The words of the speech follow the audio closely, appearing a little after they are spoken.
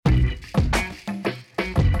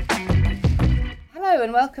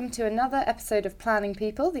Hello and welcome to another episode of Planning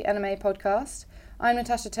People, the NMA podcast. I'm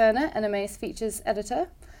Natasha Turner, NMA's features editor,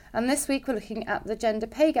 and this week we're looking at the gender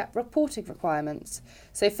pay gap reporting requirements.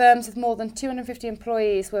 So firms with more than 250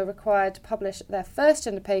 employees were required to publish their first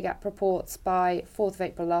gender pay gap reports by 4th of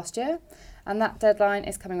April last year, and that deadline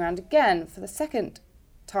is coming around again for the second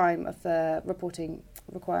time of the reporting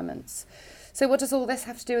requirements. So what does all this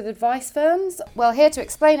have to do with advice firms? Well, here to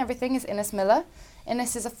explain everything is Innes Miller.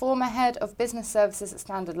 Innes is a former head of business services at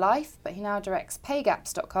Standard Life, but he now directs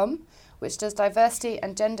paygaps.com, which does diversity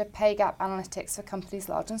and gender pay gap analytics for companies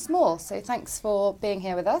large and small. So thanks for being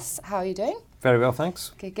here with us. How are you doing? Very well,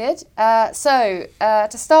 thanks. Good. So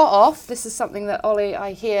to start off, this is something that Ollie,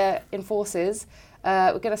 I hear, enforces.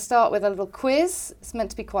 We're going to start with a little quiz. It's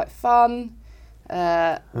meant to be quite fun.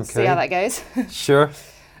 We'll see how that goes. Sure.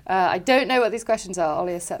 I don't know what these questions are.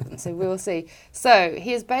 Ollie has set them, so we will see. So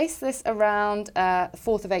he has based this around the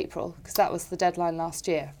 4th of April, because that was the deadline last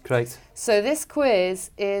year. Great. So this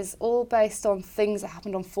quiz is all based on things that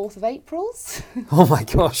happened on 4th of Aprils. Oh my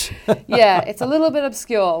gosh. Yeah, it's a little bit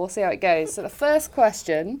obscure. We'll see how it goes. So the first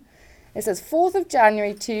question, it says 4th of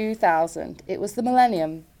January 2000. It was the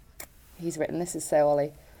millennium. He's written, this is so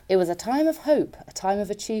Ollie. It was a time of hope, a time of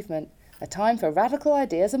achievement, a time for radical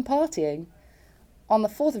ideas and partying. On the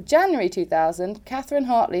 4th of January 2000, Catherine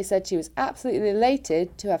Hartley said she was absolutely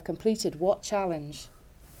elated to have completed what challenge?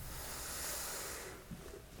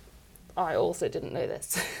 I also didn't know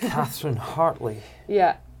this. Catherine Hartley.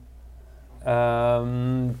 Yeah.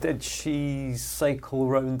 Did she cycle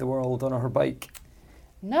around the world on her bike?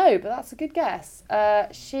 No, but that's a good guess. Her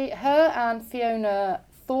and Fiona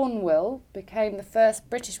Thornwell became the first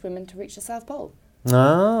British women to reach the South Pole.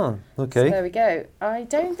 Ah, okay. So there we go. I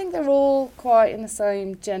don't think they're all quite in the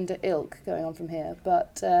same gender ilk going on from here.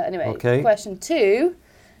 But anyway, okay. Question 2.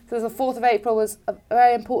 So the 4th of April was a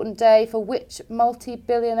very important day for which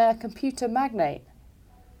multi-billionaire computer magnate?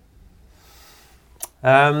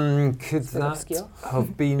 Could that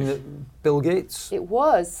have been Bill Gates? It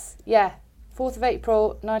was, yeah. 4th of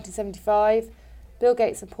April 1975. Bill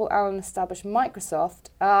Gates and Paul Allen established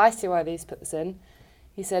Microsoft. I see why these put this in.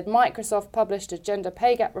 He said Microsoft published a gender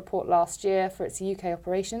pay gap report last year for its UK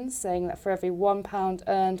operations, saying that for every £1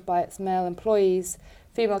 earned by its male employees,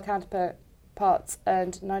 female counterparts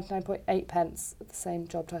earned 99.8 pence at the same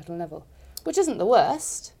job title level, which isn't the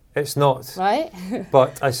worst. It's not. Right?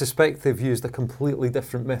 But I suspect they've used a completely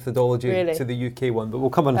different methodology to the UK one, but we'll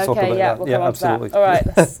come on and talk about that. We'll come on absolutely. To that. All right,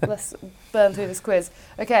 let's burn through this quiz.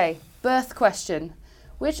 Okay, birth question.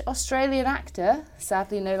 Which Australian actor,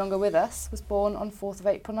 sadly no longer with us, was born on 4th of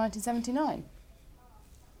April 1979?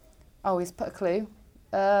 Oh, he's put a clue.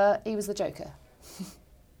 He was the Joker.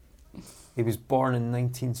 He was born in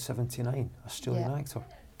 1979, Australian actor.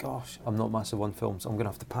 Gosh, I'm not massive on films. I'm going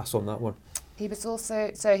to have to pass on that one. He was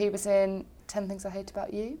also, he was in 10 Things I Hate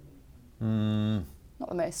About You. Not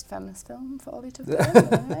the most feminist film for Ollie to film,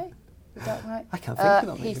 but anyway. The Dark Knight. I can't think of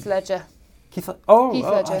that. Heath Ledger. Heath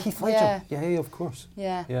Ledger. Heath Ledger. Yeah, of course.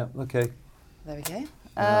 Yeah. Yeah, okay. There we go.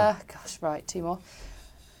 Gosh, right, 2 more.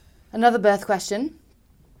 Another birth question.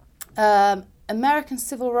 American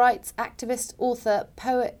civil rights activist, author,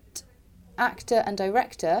 poet, actor and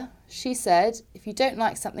director, she said, if you don't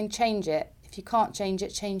like something, change it. If you can't change it,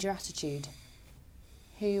 change your attitude.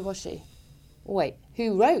 Who was she? Wait,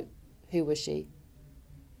 who wrote Who Was She?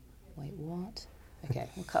 Wait, what? Okay,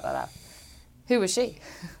 we'll cut that out. Who was she?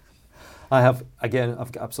 I've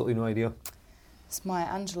got absolutely no idea. It's Maya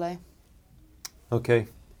Angelou. Okay.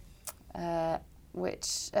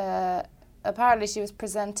 Which apparently she was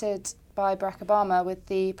presented by Barack Obama with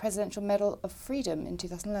the Presidential Medal of Freedom in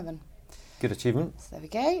 2011. Good achievement. So there we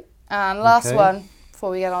go. And last one,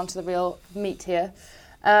 before we get on to the real meat here.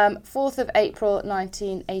 4th of April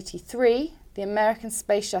 1983, the American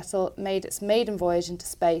space shuttle made its maiden voyage into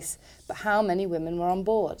space, but how many women were on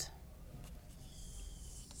board?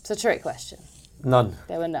 It's a trick question. None.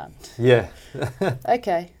 There were none. Yeah.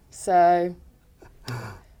 Okay, so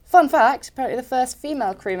fun fact, apparently the first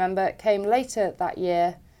female crew member came later that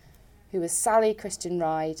year, who was Sally Christian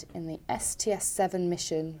Ride in the STS-7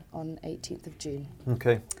 mission on 18th of June.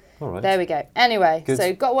 Okay, all right. There we go. Anyway, Good.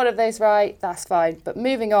 So got one of those right, that's fine. But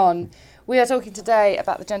moving on, we are talking today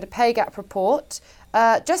about the Gender Pay Gap Report.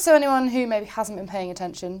 Just so anyone who maybe hasn't been paying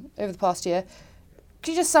attention over the past year,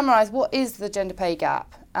 could you just summarise what is the gender pay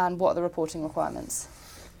gap and what are the reporting requirements?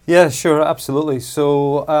 Yeah, sure, absolutely.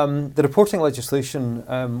 So the reporting legislation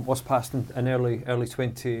was passed in early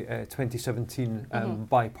 2017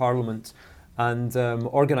 by Parliament, And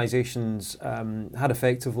organisations had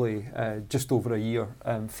effectively just over a year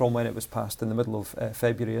from when it was passed in the middle of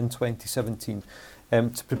February in 2017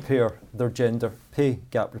 to prepare their gender pay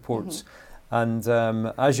gap reports. And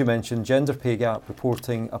as you mentioned, gender pay gap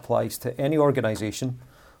reporting applies to any organisation,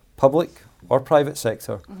 public or private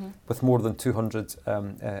sector, with more than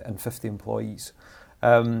 250 employees.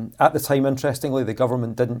 At the time, interestingly, the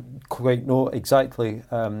government didn't quite know exactly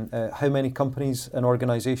how many companies and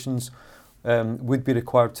organisations would be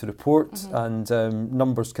required to report, and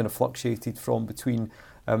numbers kind of fluctuated from between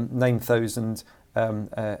 9,000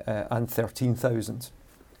 and 13,000.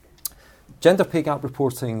 Gender pay gap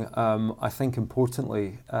reporting, I think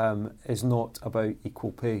importantly, is not about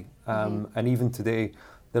equal pay. And even today,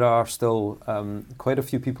 there are still quite a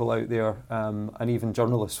few people out there, and even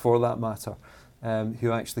journalists for that matter,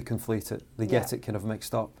 who actually conflate it. They get it kind of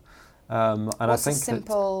mixed up. And What's I think a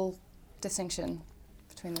simple distinction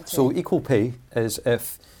between the two? So equal pay is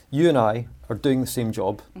if you and I are doing the same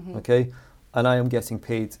job, okay, and I am getting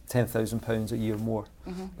paid £10,000 a year more.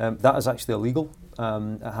 That is actually illegal.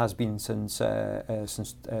 It has been since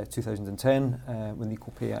 2010 when the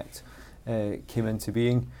Equal Pay Act came into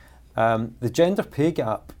being. The gender pay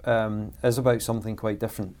gap is about something quite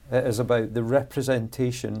different. It is about the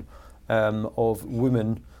representation of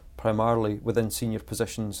women primarily within senior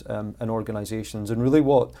positions in organisations. And really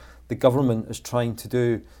what the government is trying to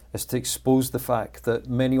do is to expose the fact that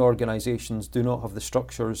many organisations do not have the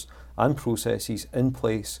structures and processes in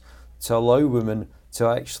place to allow women to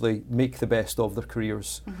actually make the best of their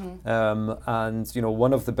careers. And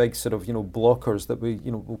one of the big sort of blockers that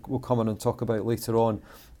we'll come on and talk about later on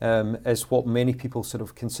is what many people sort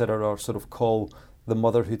of consider or sort of call the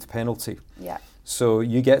motherhood penalty. So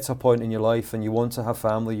you get to a point in your life and you want to have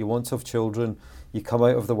family, you want to have children, you come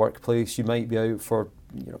out of the workplace, you might be out for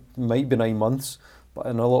might be 9 months, but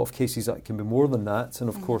in a lot of cases that can be more than that. And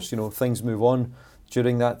of course, things move on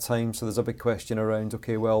during that time. So there's a big question around,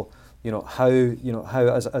 okay, well, how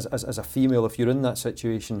as a female, if you're in that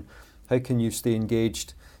situation, how can you stay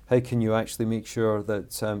engaged? How can you actually make sure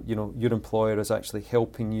that your employer is actually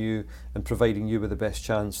helping you and providing you with the best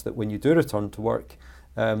chance that when you do return to work,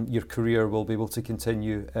 your career will be able to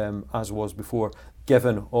continue as was before,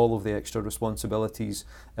 given all of the extra responsibilities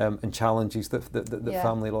and challenges that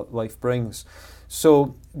family life brings.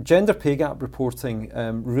 So gender pay gap reporting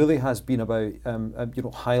really has been about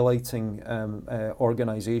highlighting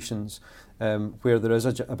organisations where there is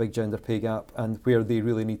a big gender pay gap and where they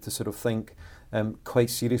really need to sort of think quite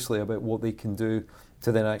seriously about what they can do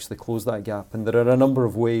to then actually close that gap. And there are a number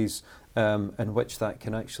of ways in which that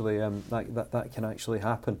can actually that can actually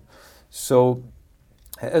happen. So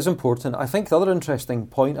it is important. I think the other interesting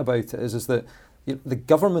point about it is that the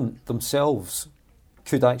government themselves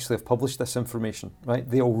could actually have published this information, right?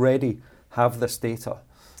 They already have this data.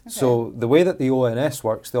 So the way that the ONS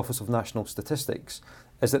works, the Office of National Statistics,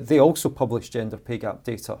 is that they also publish gender pay gap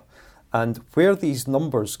data. And where these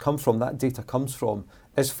numbers come from, that data comes from,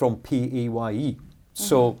 is from PAYE.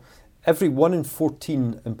 So every 1 in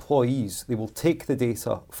 14 employees, they will take the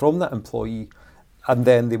data from that employee and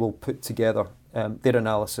then they will put together their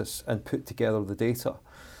analysis and put together the data.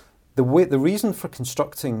 The reason for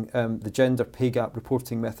constructing the gender pay gap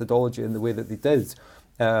reporting methodology in the way that they did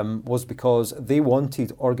was because they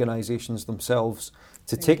wanted organisations themselves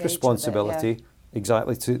to take responsibility,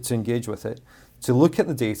 to engage with it, to look at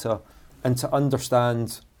the data and to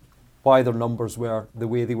understand why their numbers were the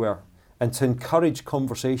way they were, and to encourage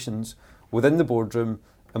conversations within the boardroom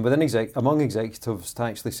and among executives to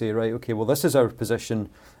actually say, right, okay, well, this is our position.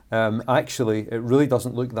 Actually, it really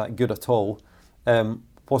doesn't look that good at all.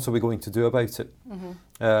 What are we going to do about it?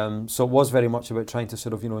 So it was very much about trying to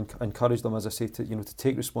sort of encourage them, as I say, to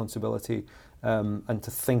take responsibility and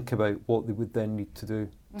to think about what they would then need to do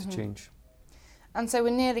to change. And so we're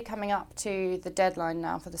nearly coming up to the deadline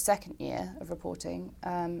now for the second year of reporting,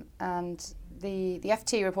 and the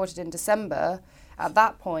FT reported in December. At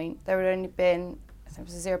that point, there had only been, I think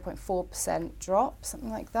it was a 0.4% drop,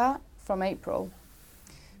 something like that, from April.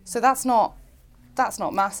 So that's not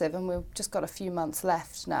massive, and we've just got a few months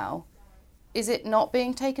left now. Is it not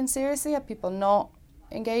being taken seriously? Are people not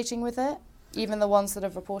engaging with it, even the ones that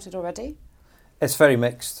have reported already? It's very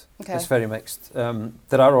mixed. It's very mixed.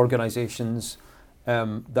 There are organisations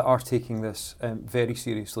that are taking this very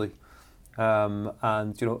seriously,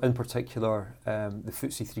 and in particular the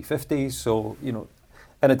FTSE 350. So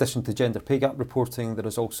in addition to gender pay gap reporting, there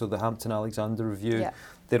is also the Hampton-Alexander Review.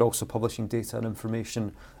 They're also publishing data and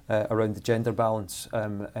information around the gender balance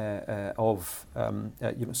of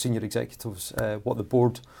senior executives, what the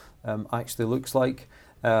board actually looks like.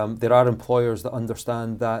 There are employers that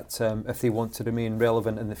understand that if they want to remain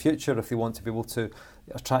relevant in the future, if they want to be able to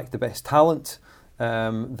attract the best talent,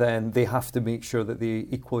 then they have to make sure that they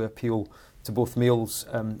equally appeal to both males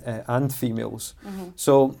and females.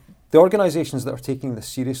 So the organisations that are taking this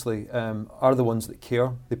seriously are the ones that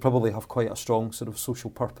care. They probably have quite a strong sort of social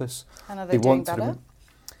purpose. And are they doing better?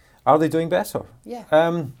 Are they doing better?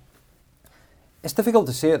 Yeah. It's difficult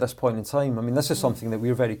to say at this point in time. I mean, this is something that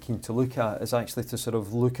we're very keen to look at, is actually to sort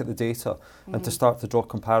of look at the data and to start to draw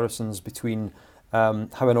comparisons between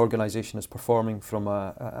how an organisation is performing from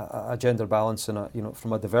a gender balance and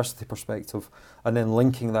from a diversity perspective, and then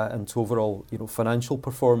linking that into overall financial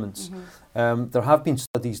performance. There have been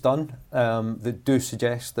studies done that do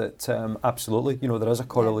suggest that absolutely there is a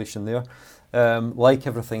correlation there. Like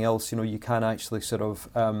everything else, you can actually sort of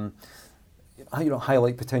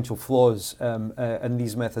highlight potential flaws in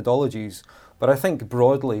these methodologies. But I think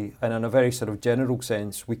broadly and in a very sort of general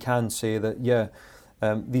sense, we can say that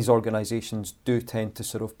these organisations do tend to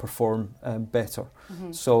sort of perform better.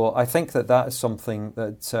 So I think that is something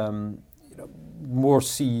that more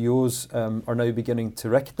CEOs are now beginning to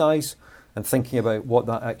recognise and thinking about what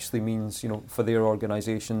that actually means, for their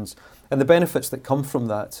organisations and the benefits that come from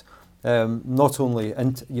that. Not only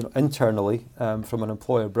internally from an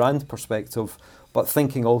employer brand perspective, but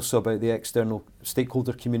thinking also about the external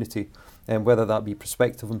stakeholder community, whether that be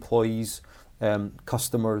prospective employees,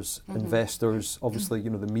 customers, investors. Obviously, the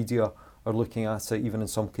media are looking at it, even in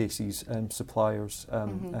some cases, suppliers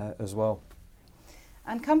as well.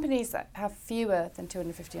 And companies that have fewer than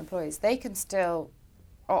 250 employees, they can still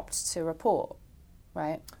opt to report,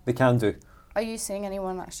 right? They can do. Are you seeing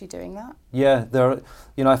anyone actually doing that? Yeah,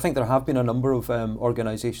 I think there have been a number of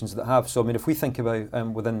organisations that have. So, I mean, if we think about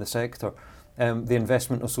within the sector, the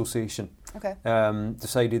Investment Association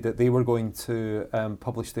decided that they were going to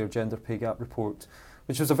publish their gender pay gap report,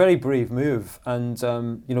 which was a very brave move. And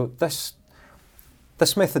this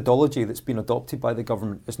methodology that's been adopted by the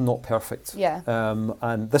government is not perfect.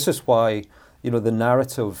 And this is why the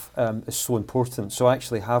narrative is so important. So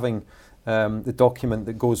actually having the document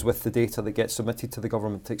that goes with the data that gets submitted to the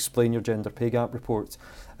government to explain your gender pay gap report.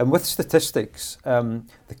 And with statistics,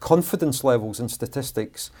 the confidence levels in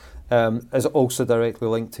statistics is also directly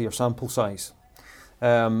linked to your sample size.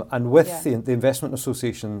 And with the Investment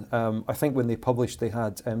Association, I think when they published they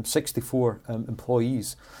had 64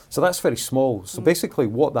 employees. So that's very small. So basically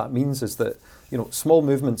what that means is that small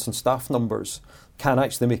movements in staff numbers can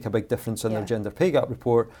actually make a big difference in their gender pay gap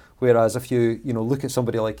report. Whereas if you look at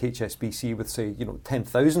somebody like HSBC with say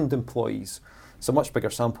 10,000 employees, it's a much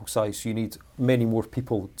bigger sample size. So you need many more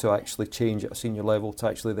people to actually change at a senior level to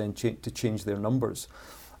actually then change their numbers.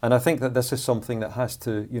 And I think that this is something that has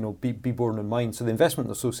to be borne in mind. So the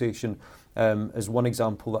Investment Association is one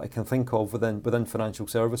example that I can think of within financial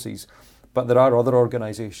services. But there are other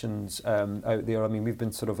organisations out there. I mean, we've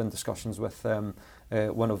been sort of in discussions with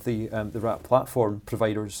one of the RAP platform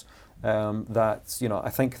providers that, I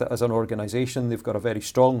think that as an organisation, they've got a very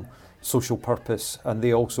strong social purpose and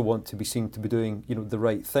they also want to be seen to be doing, the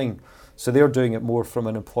right thing. So they're doing it more from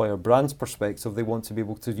an employer brand perspective. They want to be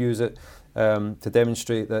able to use it to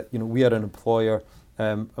demonstrate that, we are an employer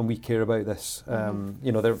and we care about this.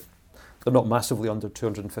 They're not massively under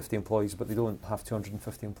 250 employees, but they don't have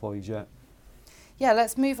 250 employees yet. Yeah,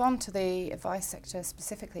 let's move on to the advice sector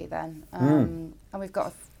specifically then. And we've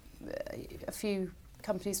got a few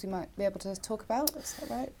companies we might be able to talk about, is that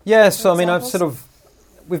right? Yeah, so I mean,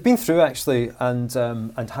 we've been through actually and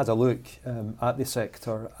had a look at the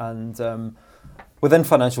sector and within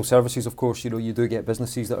financial services, of course, you do get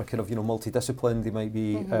businesses that are kind of, multidisciplined. They might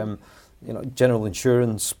be, general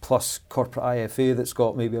insurance plus corporate IFA that's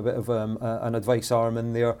got maybe a bit of an advice arm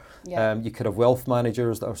in there. You could have wealth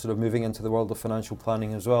managers that are sort of moving into the world of financial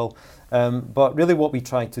planning as well. But really what we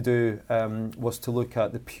tried to do was to look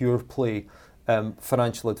at the pure play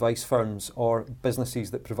financial advice firms or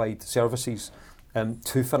businesses that provide services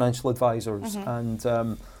to financial advisors. And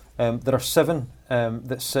there are 7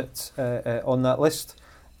 that sit on that list.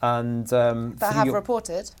 And that have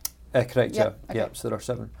reported? Correct, Okay. yeah. So there are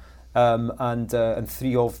 7. And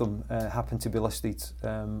 3 of them happen to be listed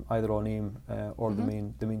either on AIM or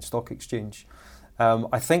the main stock exchange.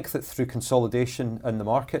 I think that through consolidation in the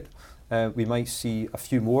market, we might see a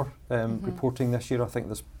few more reporting this year. I think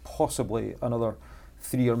there's possibly another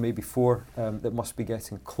 3 or maybe 4 that must be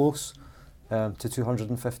getting close to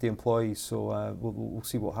 250 employees. So we'll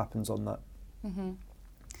see what happens on that.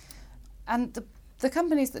 And the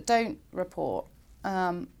companies that don't report,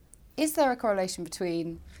 is there a correlation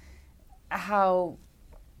between how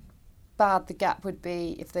bad the gap would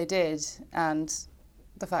be if they did and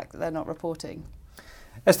the fact that they're not reporting?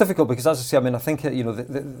 It's difficult because, as I say, I mean, I think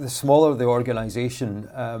the smaller the organisation,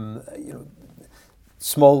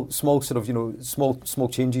 small sort of small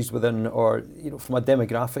changes within, or from a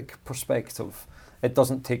demographic perspective, it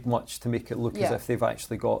doesn't take much to make it look as if they've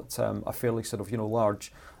actually got a fairly sort of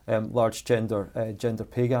large gender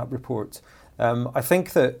pay gap report. I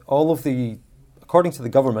think that according to the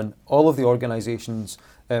government, all of the organisations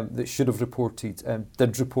that should have reported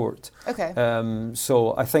did report. Okay.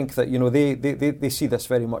 So I think that they see this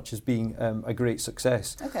very much as being a great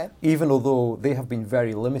success. Okay. Even although they have been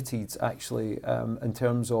very limited actually in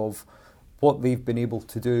terms of what they've been able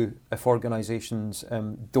to do if organisations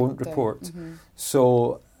don't report. Mm-hmm.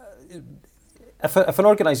 So if an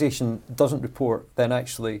organisation doesn't report, then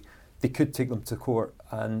actually they could take them to court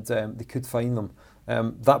and they could fine them.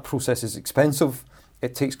 That process is expensive.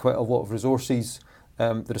 It takes quite a lot of resources.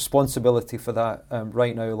 The responsibility for that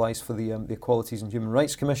right now lies for the Equalities and Human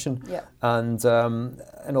Rights Commission, and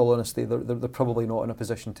in all honesty, they're probably not in a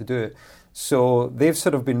position to do it. So they've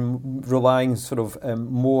sort of been relying sort of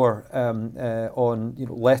more on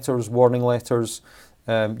letters, warning letters.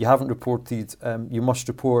 You haven't reported, you must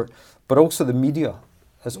report, but also the media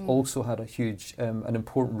has also had a huge, an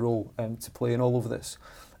important role to play in all of this.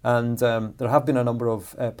 And there have been a number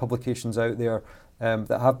of publications out there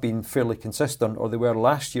that have been fairly consistent, or they were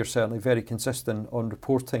last year certainly very consistent on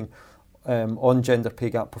reporting on gender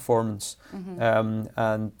pay gap performance.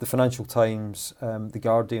 And the Financial Times, the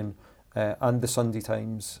Guardian, and the Sunday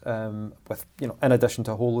Times, with in addition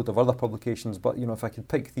to a whole load of other publications. But if I could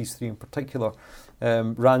pick these three in particular,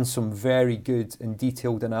 ran some very good and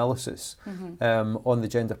detailed analysis on the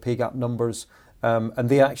gender pay gap numbers. And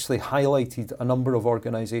they actually highlighted a number of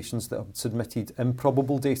organisations that have submitted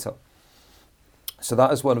improbable data. So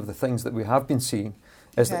that is one of the things that we have been seeing,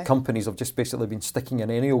 is that companies have just basically been sticking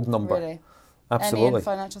in any old number. Really? Absolutely. Any in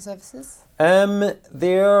financial services?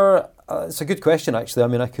 It's a good question, actually. I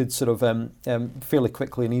mean, I could sort of fairly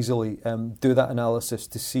quickly and easily do that analysis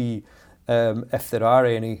to see if there are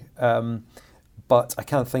any, but I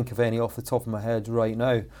can't think of any off the top of my head right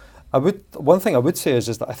now. One thing I would say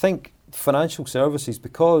is that I think financial services,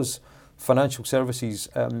 because financial services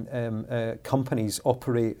companies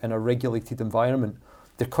operate in a regulated environment,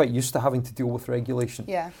 they're quite used to having to deal with regulation.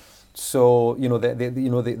 Yeah. So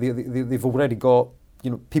they've already got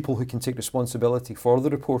people who can take responsibility for the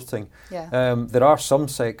reporting. Yeah. There are some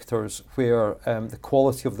sectors where the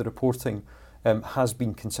quality of the reporting has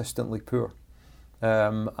been consistently poor,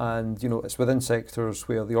 and it's within sectors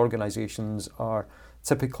where the organisations are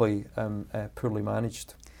typically poorly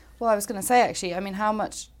managed. Well, I was going to say, actually, I mean, how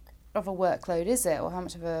much of a workload is it, or how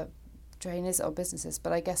much of a drain is it on businesses?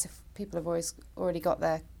 But I guess if people have already got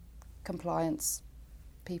their compliance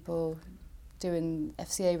people doing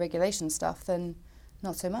FCA regulation stuff, then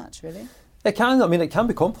not so much, really. It can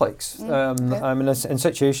be complex. Okay. I mean, in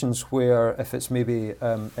situations where if it's maybe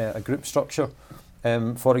a group structure,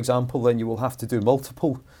 for example, then you will have to do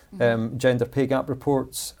multiple gender pay gap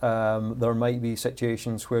reports. There might be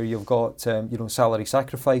situations where you've got salary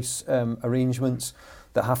sacrifice arrangements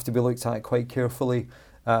that have to be looked at quite carefully.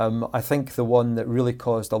 I think the one that really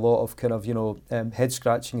caused a lot of kind of head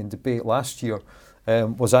scratching and debate last year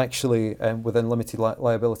was actually within limited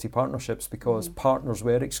liability partnerships, because partners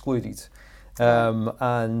were excluded.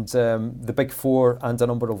 And the Big Four and a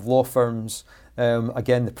number of law firms,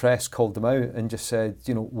 again, the press called them out and just said,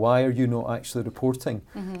 why are you not actually reporting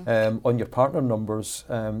on your partner numbers?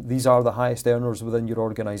 These are the highest earners within your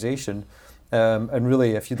organisation. And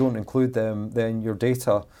really, if you don't include them, then your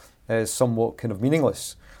data is somewhat kind of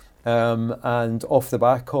meaningless. And off the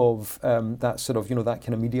back of that sort of, that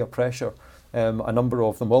kind of media pressure, a number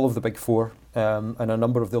of them, all of the Big Four, and a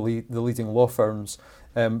number of the leading law firms,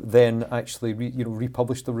 then actually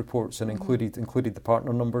republished the reports and included the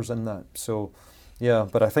partner numbers in that. So, yeah,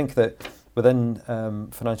 but I think that within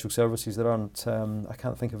financial services there aren't, I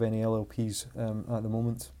can't think of any LLPs at the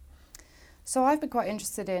moment. So I've been quite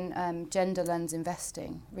interested in gender lens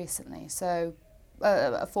investing recently. So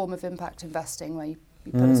a form of impact investing where you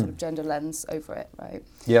put a sort of gender lens over it, right?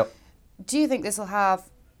 Yep. Do you think this will have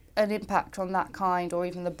an impact on that kind, or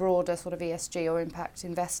even the broader sort of ESG or impact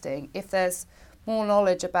investing, if there's more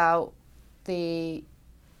knowledge about the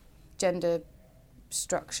gender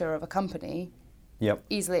structure of a company,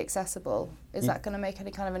 easily accessible? Is that going to make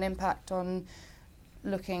any kind of an impact on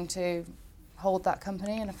looking to hold that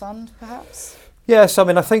company in a fund, perhaps? Yes, I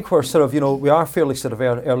mean, I think we're sort of, we are fairly sort of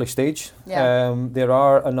early stage. Yeah. There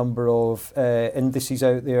are a number of indices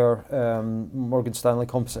out there. Morgan Stanley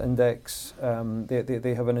Composite Index,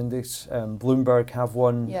 they have an index. Bloomberg have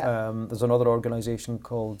one. Yeah. There's another organisation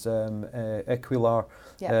called Equilar,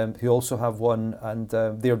 who also have one, and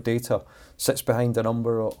their data sits behind a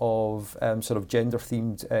number of sort of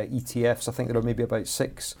gender-themed ETFs. I think there are maybe about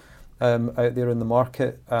 6 out there in the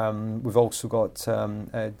market. We've also got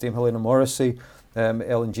Dame Helena Morrissey,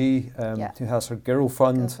 L&G, who has her Girl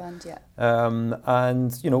Fund.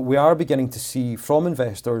 And, we are beginning to see from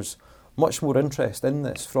investors much more interest in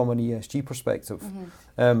this from an ESG perspective.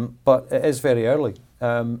 But it is very early.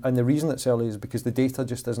 And the reason it's early is because the data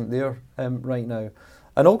just isn't there right now.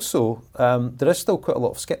 And also, there is still quite a lot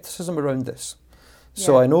of scepticism around this.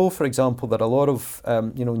 So I know, for example, that a lot of,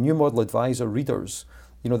 new model advisor readers,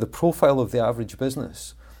 the profile of the average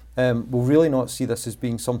business will really not see this as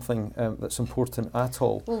being something that's important at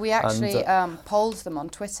all. Well, we actually polled them on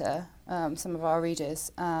Twitter, some of our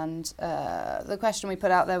readers, and the question we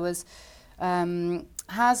put out there was,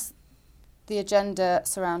 has the agenda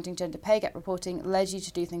surrounding gender pay gap reporting led you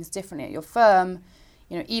to do things differently at your firm,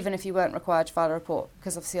 even if you weren't required to file a report?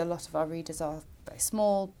 Because obviously a lot of our readers are very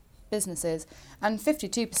small businesses, and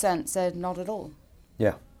 52% said not at all.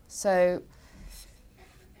 Yeah. So,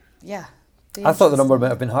 yeah. I thought the number might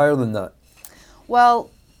have been higher than that.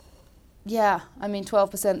 Well, yeah. I mean,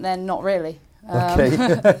 12% then, not really. Okay.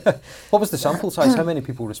 What was the sample size? How many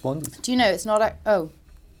people responded? Do you know, it's not...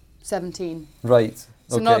 17. Right.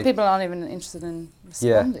 So not people aren't even interested in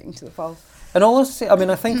responding to the poll. And honestly, I mean,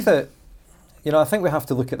 I think that, I think we have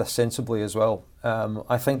to look at this sensibly as well.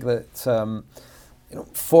 I think that...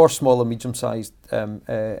 for small and medium-sized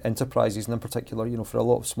enterprises, and in particular, for a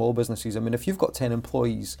lot of small businesses, I mean, if you've got 10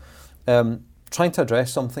 employees, trying to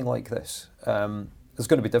address something like this is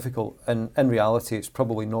going to be difficult. And in reality, it's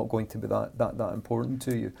probably not going to be that important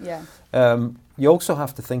to you. Yeah. You also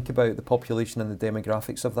have to think about the population and the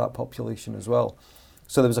demographics of that population as well.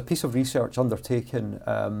 So there was a piece of research undertaken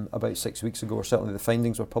about 6 weeks ago, or certainly the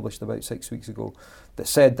findings were published about 6 weeks ago, that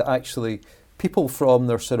said that actually people from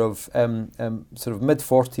their sort of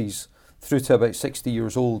mid-40s through to about 60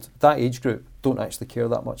 years old, that age group don't actually care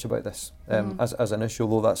that much about this as an issue,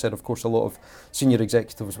 although that said, of course, a lot of senior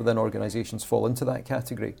executives within organisations fall into that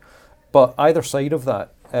category. But either side of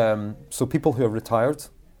that, so people who are retired,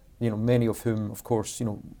 many of whom, of course,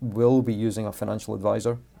 will be using a financial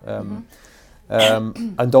advisor,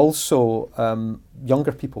 and also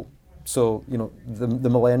younger people, so, the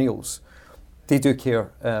millennials, they do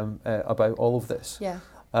care about all of this. Yeah.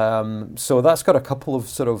 So that's got a couple of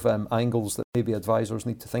sort of angles that maybe advisors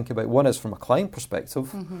need to think about. One is from a client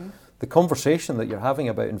perspective. The conversation that you're having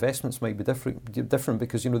about investments might be different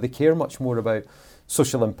because, they care much more about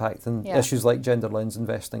social impact and issues like gender lens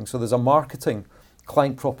investing. So there's a marketing,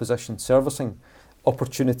 client proposition, servicing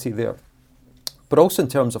opportunity there. But also in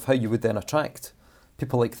terms of how you would then attract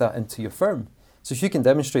people like that into your firm. So if you can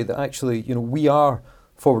demonstrate that actually, we are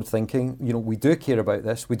forward thinking, we do care about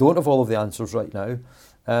this. We don't have all of the answers right now,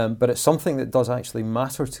 but it's something that does actually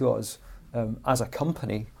matter to us as a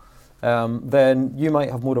company. Then you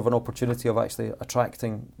might have more of an opportunity of actually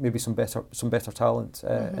attracting maybe some better talent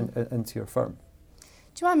into your firm.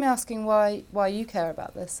 Do you mind me asking why you care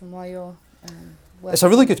about this and why you're? It's a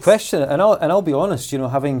really good question, and I'll be honest.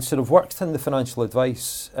 Having sort of worked in the financial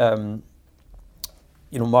advice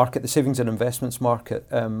market, the savings and investments market,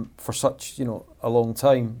 for such, a long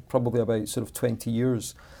time, probably about sort of 20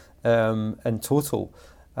 years in total.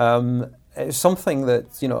 It's something that,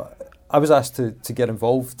 I was asked to get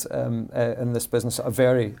involved in this business at a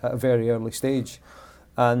very early stage.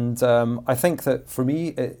 And I think that for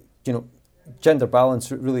me, gender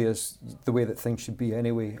balance really is the way that things should be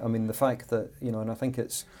anyway. I mean, the fact that, and I think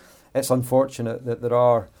it's unfortunate that there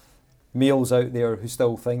are males out there who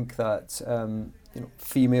still think that,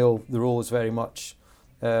 female, the role is very much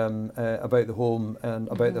about the home and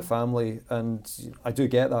about the family. And I do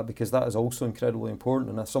get that because that is also incredibly important.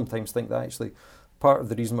 And I sometimes think that actually part of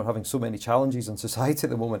the reason we're having so many challenges in society at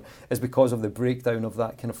the moment is because of the breakdown of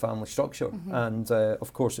that kind of family structure. And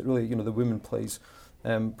of course, it really, the woman plays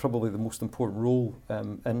probably the most important role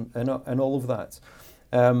in all of that.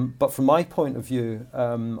 But from my point of view,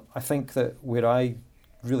 I think that where I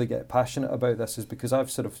really get passionate about this is because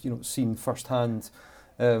I've sort of seen firsthand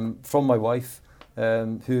from my wife,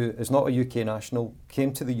 who is not a UK national,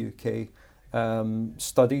 came to the UK,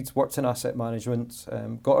 studied, worked in asset management,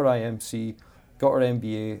 got her IMC, got her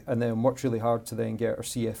MBA, and then worked really hard to then get her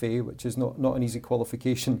CFA, which is not an easy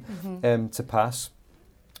qualification to pass.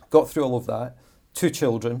 Got through all of that, 2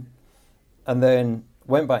 children, and then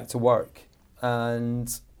went back to work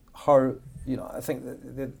and her, I think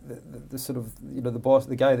the sort of, the boss,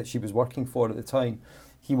 the guy that she was working for at the time,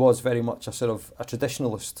 he was very much a sort of a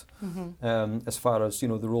traditionalist, as far as, the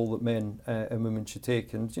role that men and women should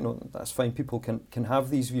take. And, that's fine, people can have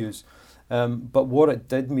these views. But what it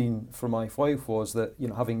did mean for my wife was that,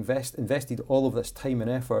 having invested all of this time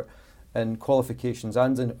and effort in qualifications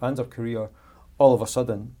and her career, all of a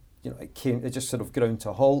sudden, it just sort of ground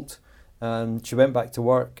to a halt. And she went back to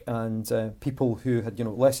work, and people who had,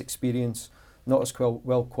 less experience, not as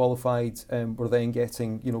well qualified, were then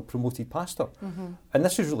getting, promoted past her. And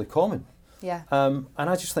this is really common. Yeah. And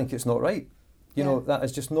I just think it's not right. That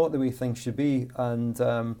is just not the way things should be. And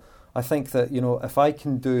I think that, if I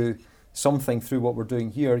can do something through what we're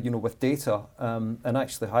doing here, with data, and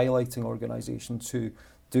actually highlighting organisations who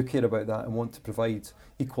do care about that and want to provide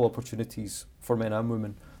equal opportunities for men and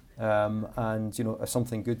women, and if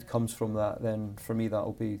something good comes from that, then for me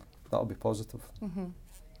that'll be positive.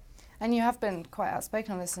 And you have been quite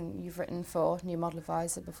outspoken on this, and you've written for New Model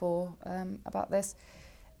Advisor before about this.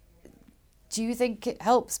 Do you think it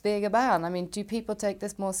helps being a man? I mean, do people take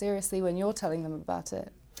this more seriously when you're telling them about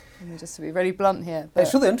it? I mean, just to be really blunt here.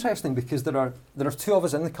 It's really interesting because there are two of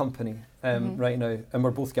us in the company right now, and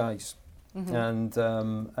we're both guys. And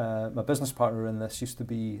my business partner in this used to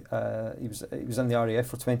be, he was in the RAF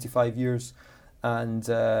for 25 years, and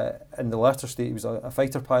in the latter stage, he was a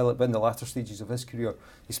fighter pilot, but in the latter stages of his career,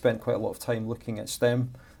 he spent quite a lot of time looking at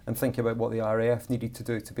STEM and thinking about what the RAF needed to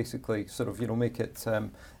do to basically sort of, make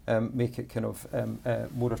it kind of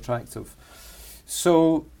more attractive.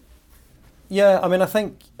 So, yeah, I mean, I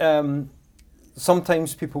think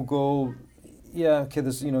sometimes people go, yeah, okay,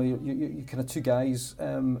 there's, you kind of two guys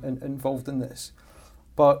involved in this.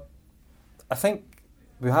 But I think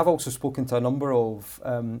we have also spoken to a number of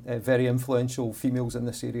very influential females in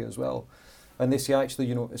this area as well. And they say,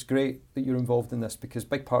 actually, it's great that you're involved in this, because a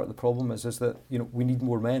big part of the problem is that, we need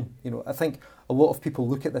more men. I think a lot of people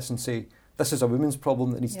look at this and say, this is a women's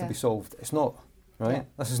problem that needs to be solved. It's not, right? Yeah.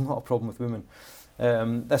 This is not a problem with women.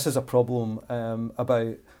 This is a problem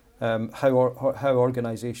about how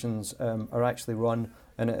organisations are actually run,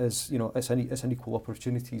 and it is, it's an equal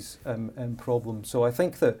opportunities problem. So I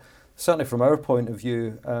think that certainly from our point of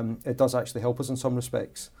view, it does actually help us in some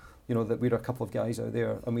respects. That we're a couple of guys out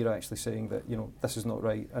there, and we're actually saying that this is not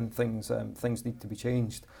right, and things need to be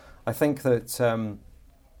changed. I think that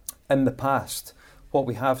in the past, what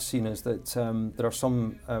we have seen is that there are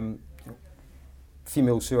some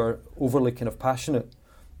females who are overly kind of passionate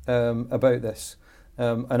about this.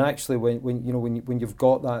 And actually, when you've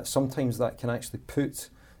got that, sometimes that can actually put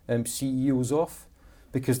CEOs off,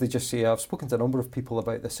 because they just say, I've spoken to a number of people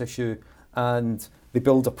about this issue, and they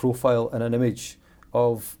build a profile and an image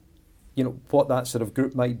of what that sort of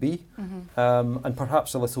group might be, and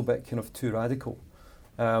perhaps a little bit kind of too radical.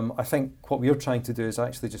 I think what we're trying to do is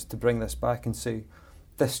actually just to bring this back and say,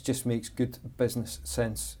 this just makes good business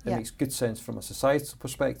sense. It makes good sense from a societal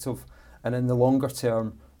perspective, and in the longer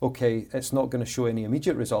term, okay, it's not going to show any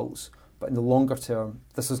immediate results, but in the longer term,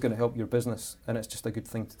 this is going to help your business, and it's just a good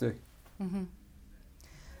thing to do.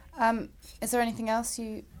 Is there anything else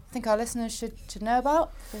you think our listeners should know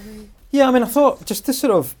about? Yeah, I mean, I thought just to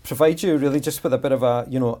sort of provide you really just with a bit of a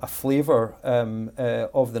flavour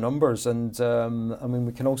of the numbers, and I mean,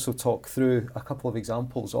 we can also talk through a couple of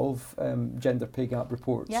examples of gender pay gap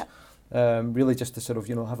reports. Yeah. Really just to sort of,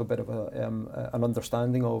 have a bit of an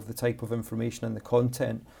understanding of the type of information and the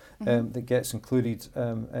content that gets included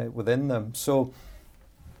within them. So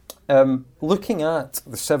looking at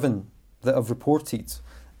the 7 that have reported,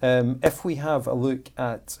 if we have a look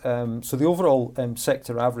at, so the overall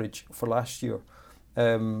sector average for last year,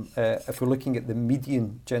 if we're looking at the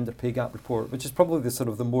median gender pay gap report, which is probably the sort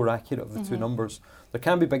of the more accurate of the two numbers, there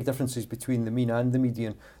can be big differences between the mean and the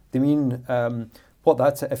median. The mean,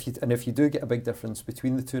 if you do get a big difference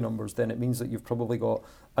between the two numbers, then it means that you've probably got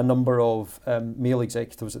a number of male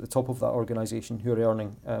executives at the top of that organisation who are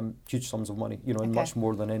earning huge sums of money, and much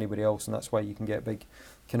more than anybody else, and that's why you can get big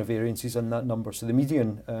kind of variances in that number. So the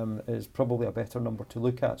median is probably a better number to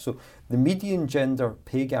look at. So the median gender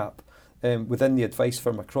pay gap within the advice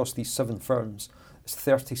firm across these 7 firms is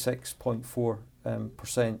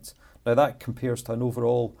 36.4%. Now that compares to an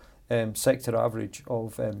overall sector average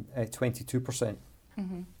of 22%.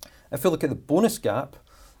 If we look at the bonus gap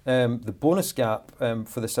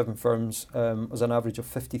for the 7 firms was an average of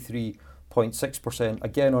 53.6%,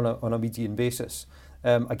 again on a median basis,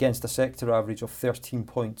 against a sector average of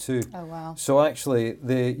 13.2. Oh wow! So actually,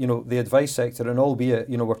 the advice sector, and albeit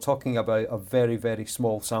we're talking about a very, very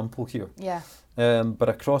small sample here. Yeah. But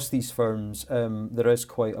across these firms, there is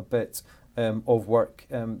quite a bit of work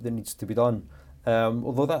that needs to be done.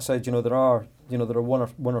 Although that said, there are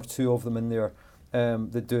one or two of them in there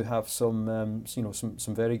that do have some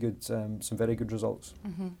very good results.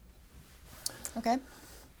 Mm-hmm. Okay.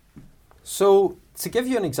 So to give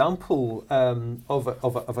you an example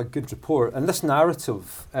of a good report, and this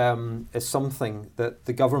narrative is something that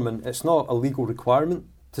the government, it's not a legal requirement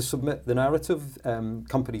to submit the narrative.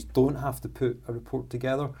 Companies don't have to put a report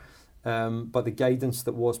together, but the guidance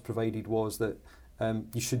that was provided was that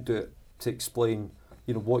you should do it to explain,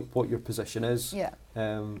 what your position is,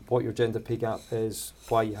 what your gender pay gap is,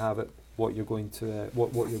 why you have it, what you're going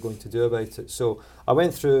to do about it. So I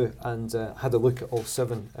went through and had a look at all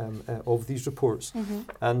 7 of these reports, mm-hmm.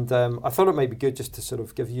 and I thought it might be good just to sort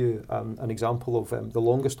of give you an example of the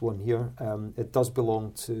longest one here. It does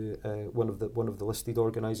belong to one of the listed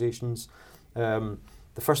organisations. The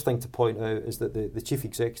first thing to point out is that the chief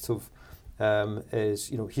executive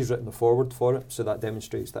is, he's written a forward for it, so that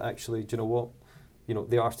demonstrates that actually, do you know what,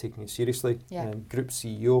 they are taking it seriously. Group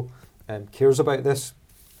CEO cares about this.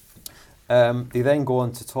 They then go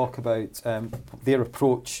on to talk about their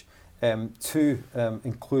approach to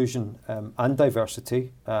inclusion and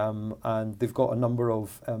diversity, and they've got a number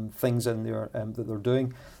of things in there that they're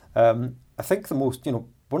doing. I think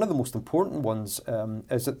one of the most important ones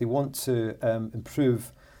is that they want to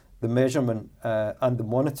improve the measurement and the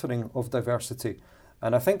monitoring of diversity.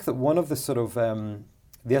 And I think that one of the sort of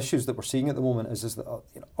the issues that we're seeing at the moment is that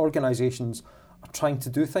organisations are trying to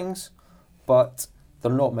do things, but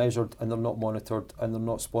they're not measured and they're not monitored and they're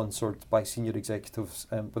not sponsored by senior executives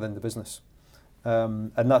within the business.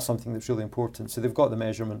 And that's something that's really important. So they've got the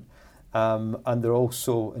measurement, and they're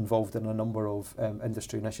also involved in a number of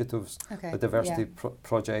industry initiatives, the Diversity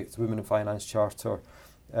Project, Women in Finance Charter,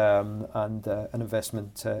 and an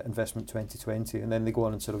Investment 2020. And then they go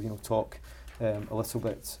on and sort of talk a little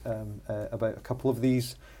bit about a couple of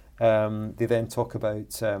these. They then talk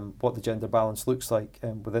about what the gender balance looks like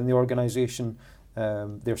within the organisation,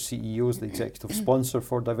 their CEOs, the executive sponsor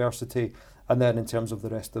for diversity, and then in terms of the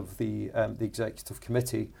rest of the executive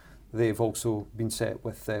committee, they've also been set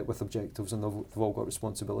with objectives, and they've all got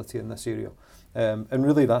responsibility in this area. And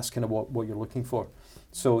really that's kind of what you're looking for.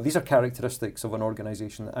 So these are characteristics of an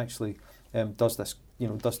organisation that actually does this,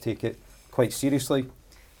 does take it quite seriously.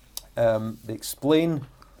 They explain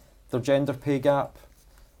their gender pay gap.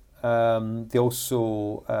 They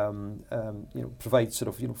also provide sort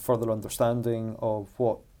of further understanding of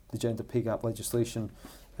what the gender pay gap legislation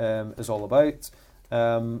is all about,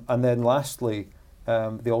 and then lastly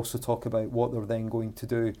they also talk about what they're then going to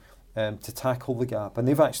do to tackle the gap, and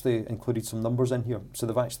they've actually included some numbers in here, so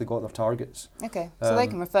they've actually got their targets. Okay, so they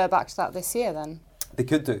can refer back to that this year then? They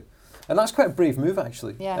could do, and that's quite a brave move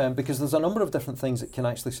actually, yeah. Because there's a number of different things that can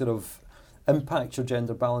actually sort of impact your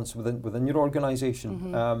gender balance within your organisation,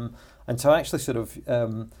 mm-hmm. And to actually sort of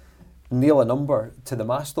nail a number to the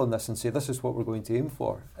mast on this and say this is what we're going to aim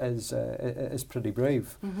for is pretty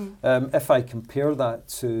brave. Mm-hmm. If I compare that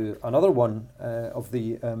to another one of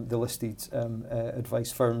the listed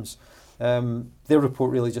advice firms, their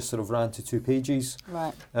report really just sort of ran to 2 pages.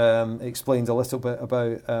 Right. It explained a little bit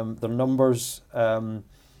about their numbers.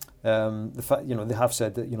 The fact, they have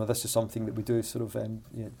said that this is something that we do sort of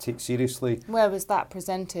take seriously. Where was that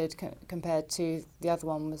presented compared to the other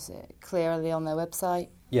one? Was it clearly on their website?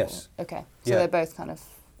 Yes. Okay. So they're both kind of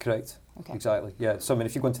correct. Okay. Exactly. Yeah. So I mean,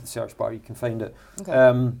 if you go into the search bar, you can find it.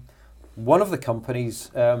 Okay. One of the companies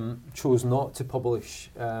chose not to publish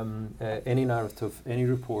any narrative, any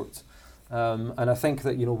report, and I think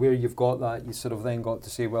that where you've got that, you sort of then got to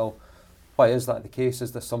say, well, why is that the case?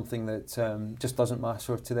 Is this something that just doesn't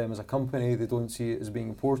matter to them as a company? They don't see it as being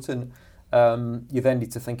important. You then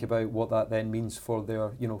need to think about what that then means for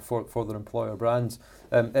their, for their employer brand.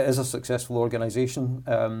 It is a successful organisation.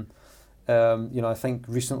 I think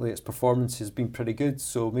recently its performance has been pretty good.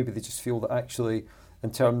 So maybe they just feel that actually,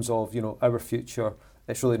 in terms of our future,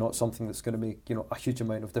 it's really not something that's going to make a huge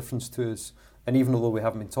amount of difference to us. And even although we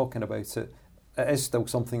haven't been talking about it, it is still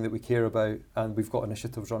something that we care about, and we've got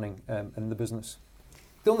initiatives running in the business.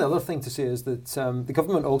 The only other thing to say is that the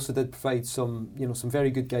government also did provide some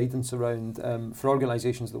very good guidance around for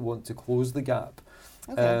organisations that want to close the gap.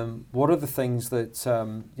 Okay. What are the things that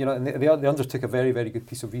and they undertook a very, very good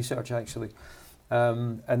piece of research actually,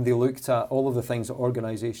 and they looked at all of the things that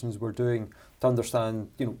organisations were doing to understand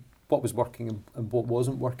what was working and what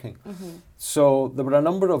wasn't working. Mm-hmm. So there were a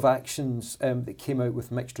number of actions that came out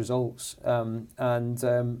with mixed results, and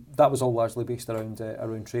that was all largely based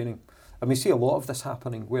around training. And we see a lot of this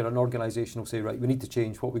happening where an organisation will say, right, we need to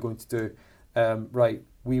change what we're going to do. Right,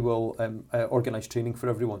 we will organise training for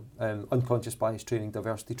everyone, unconscious bias training,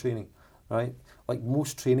 diversity training. right? Like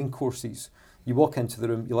most training courses, you walk into the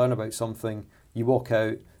room, you learn about something, you walk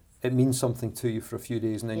out, it means something to you for a few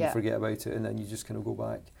days, and then you forget about it, and then you just kind of go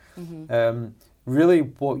back. Really,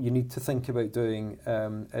 what you need to think about doing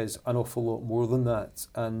is an awful lot more than that,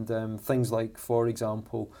 and things like, for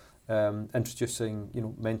example, introducing,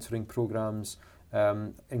 mentoring programs,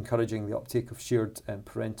 encouraging the uptake of shared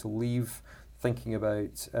parental leave, thinking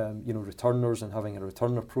about, returners and having a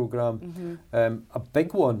returner program. A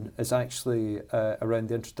big one is actually around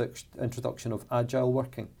the introduction of agile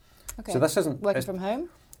working. Okay. So this isn't working from home.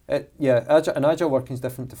 Agile working is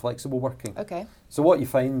different to flexible working. Okay. So what you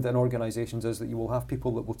find in organisations is that you will have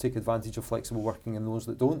people that will take advantage of flexible working and those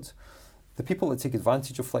that don't. The people that take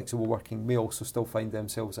advantage of flexible working may also still find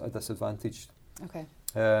themselves at a disadvantage. Okay.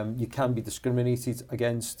 You can be discriminated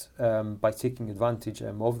against by taking advantage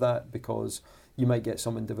of that, because you might get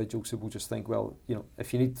some individuals who will just think, well,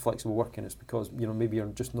 if you need flexible working, it's because maybe you're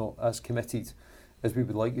just not as committed as we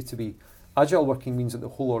would like you to be. Agile working means that the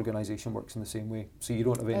whole organisation works in the same way, so you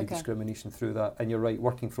don't have any discrimination through that. And you're right,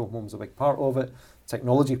 working from home is a big part of it.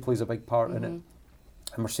 Technology plays a big part in it, and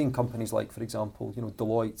we're seeing companies like, for example,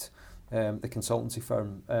 Deloitte, the consultancy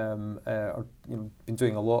firm, are been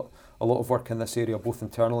doing a lot of work in this area, both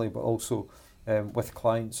internally but also with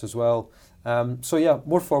clients as well.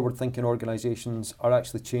 More forward-thinking organisations are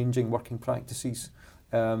actually changing working practices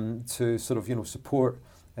to sort of support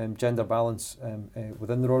gender balance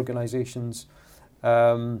within their organisations.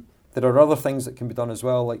 There are other things that can be done as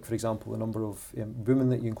well, like, for example, the number of women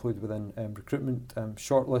that you include within recruitment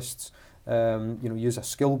shortlists. Use a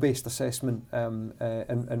skill-based assessment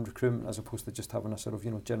in recruitment, as opposed to just having a sort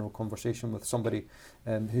of general conversation with somebody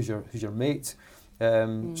who's your mate.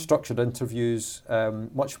 Structured interviews,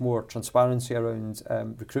 much more transparency around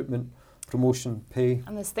recruitment, promotion, pay.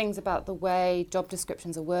 And there's things about the way job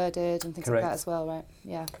descriptions are worded and things like that as well, right?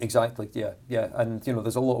 Yeah. Exactly. Yeah. And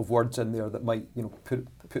there's a lot of words in there that might put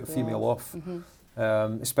a female off,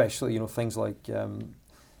 especially things like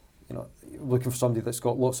looking for somebody that's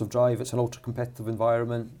got lots of drive. It's an ultra competitive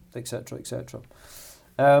environment, etc., etc.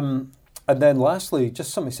 And then lastly,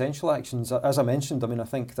 just some essential actions. As I mentioned, I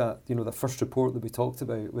think that the first report that we talked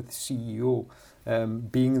about with the CEO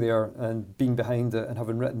being there and being behind it and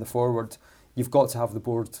having written the foreword, you've got to have the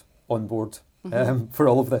board on board for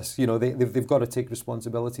all of this. They've got to take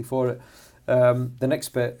responsibility for it. The next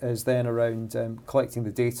bit is then around collecting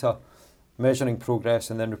the data, measuring progress,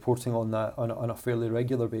 and then reporting on that on a fairly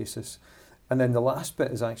regular basis. And then the last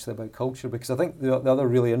bit is actually about culture, because I think the other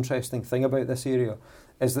really interesting thing about this area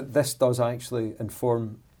is that this does actually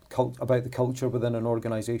inform about the culture within an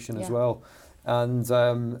organisation as well. And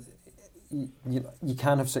you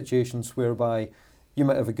can have situations whereby you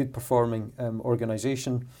might have a good performing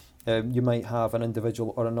organisation. You might have an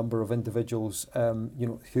individual or a number of individuals,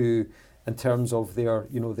 who, in terms of their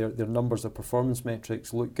numbers, their performance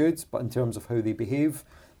metrics look good, but in terms of how they behave,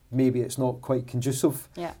 maybe it's not quite conducive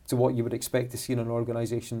to what you would expect to see in an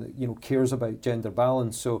organisation that cares about gender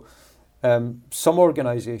balance. So some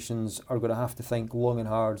organisations are going to have to think long and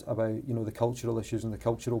hard about the cultural issues and the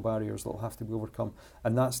cultural barriers that will have to be overcome,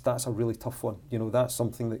 and that's a really tough one. That's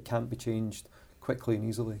something that can't be changed quickly and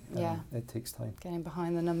easily. It takes time. Getting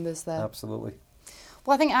behind the numbers there. Absolutely.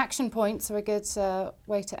 Well, I think action points are a good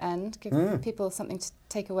way to end. Give people something to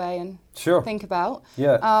take away and think about.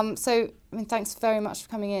 Yeah. Thanks very much for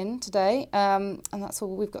coming in today. And that's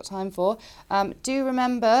all we've got time for. Do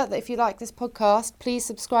remember that if you like this podcast, please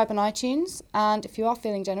subscribe on iTunes. And if you are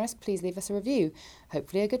feeling generous, please leave us a review.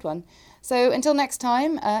 Hopefully a good one. So until next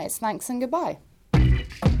time, it's thanks and goodbye.